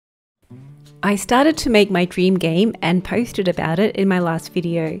I started to make my dream game and posted about it in my last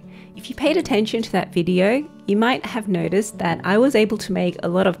video. If you paid attention to that video, you might have noticed that I was able to make a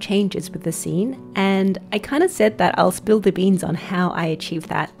lot of changes with the scene, and I kind of said that I'll spill the beans on how I achieved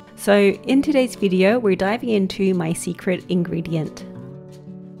that. So in today's video, we're diving into my secret ingredient.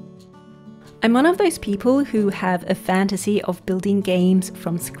 I'm one of those people who have a fantasy of building games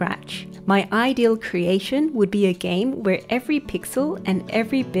from scratch. My ideal creation would be a game where every pixel and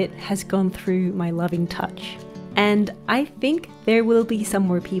every bit has gone through my loving touch. And I think there will be some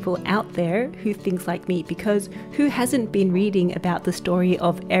more people out there who thinks like me, because who hasn't been reading about the story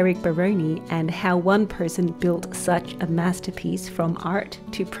of Eric Baroni and how one person built such a masterpiece from art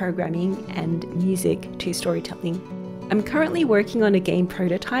to programming and music to storytelling. I'm currently working on a game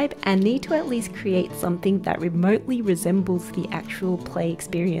prototype and need to at least create something that remotely resembles the actual play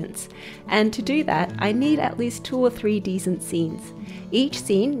experience. And to do that, I need at least 2 or 3 decent scenes. Each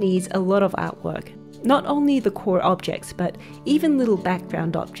scene needs a lot of artwork. Not only the core objects, but even little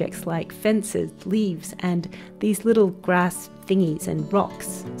background objects like fences, leaves, and these little grass thingies and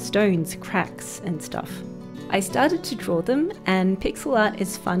rocks, stones, cracks, and stuff. I started to draw them, and pixel art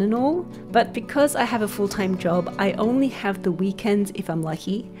is fun and all, but because I have a full-time job, I only have the weekends if I'm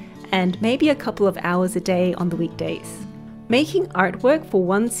lucky, and maybe a couple of hours a day on the weekdays. Making artwork for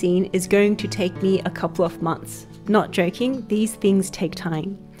one scene is going to take me a couple of months. Not joking, these things take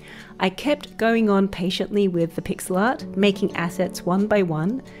time. I kept going on patiently with the pixel art, making assets one by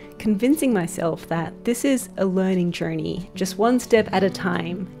one, convincing myself that this is a learning journey, just one step at a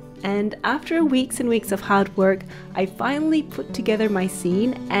time. And after weeks and weeks of hard work, I finally put together my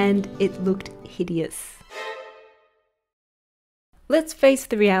scene and it looked hideous. Let's face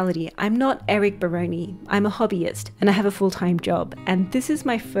the reality, I'm not Eric Baroni. I'm a hobbyist and I have a full-time job, and this is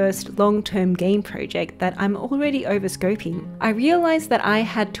my first long-term game project that I'm already overscoping. I realized that I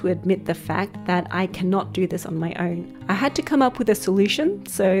had to admit the fact that I cannot do this on my own. I had to come up with a solution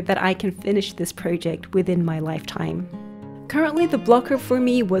so that I can finish this project within my lifetime. Currently, the blocker for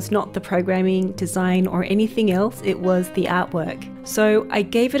me was not the programming, design, or anything else, it was the artwork. So I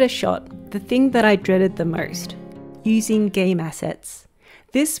gave it a shot, the thing that I dreaded the most, using game assets.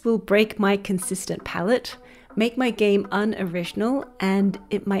 This will break my consistent palette, make my game unoriginal, and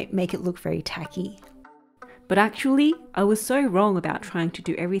it might make it look very tacky. But actually, I was so wrong about trying to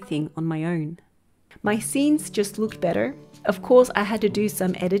do everything on my own. My scenes just looked better. Of course, I had to do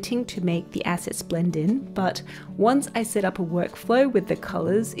some editing to make the assets blend in, but once I set up a workflow with the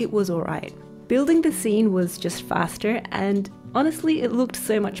colors, it was alright. Building the scene was just faster, and honestly, it looked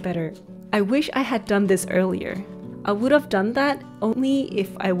so much better. I wish I had done this earlier. I would have done that only if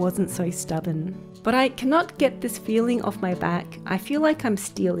I wasn't so stubborn. But I cannot get this feeling off my back. I feel like I'm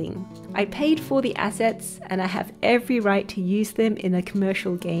stealing. I paid for the assets and I have every right to use them in a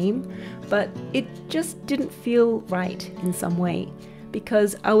commercial game, but it just didn't feel right in some way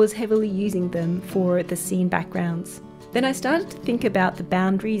because I was heavily using them for the scene backgrounds. Then I started to think about the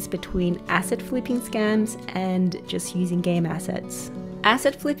boundaries between asset flipping scams and just using game assets.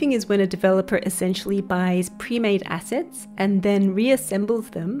 Asset flipping is when a developer essentially buys pre-made assets and then reassembles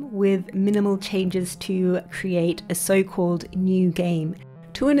them with minimal changes to create a so-called new game.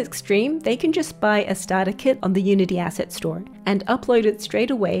 To an extreme, they can just buy a starter kit on the Unity Asset Store and upload it straight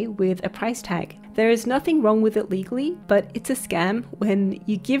away with a price tag. There is nothing wrong with it legally, but it's a scam when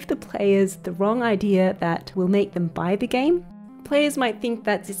you give the players the wrong idea that will make them buy the game. Players might think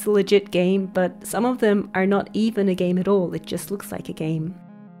that it's a legit game, but some of them are not even a game at all, it just looks like a game.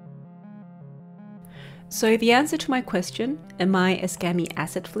 So the answer to my question, am I a scammy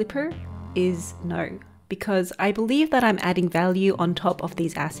asset flipper, is no. Because I believe that I'm adding value on top of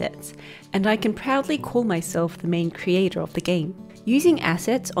these assets, and I can proudly call myself the main creator of the game. Using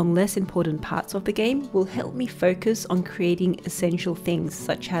assets on less important parts of the game will help me focus on creating essential things,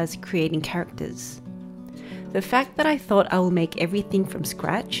 such as creating characters. The fact that I thought I will make everything from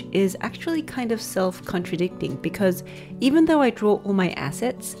scratch is actually kind of self-contradicting, because even though I draw all my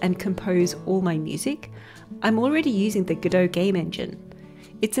assets and compose all my music, I'm already using the Godot game engine.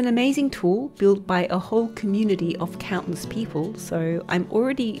 It's an amazing tool built by a whole community of countless people, so I'm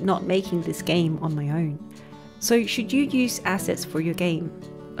already not making this game on my own. So should you use assets for your game?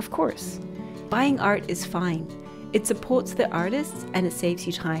 Of course. Buying art is fine. It supports the artists and it saves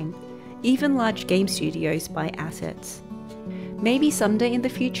you time. Even large game studios buy assets. Maybe someday in the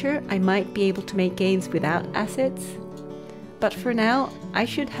future I might be able to make games without assets, but for now I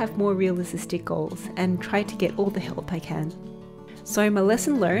should have more realistic goals and try to get all the help I can. So my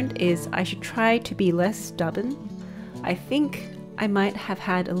lesson learned is I should try to be less stubborn. I think I might have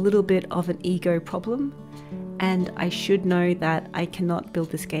had a little bit of an ego problem, and I should know that I cannot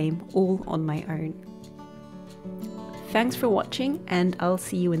build this game all on my own. Thanks for watching, and I'll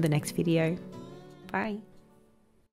see you in the next video. Bye.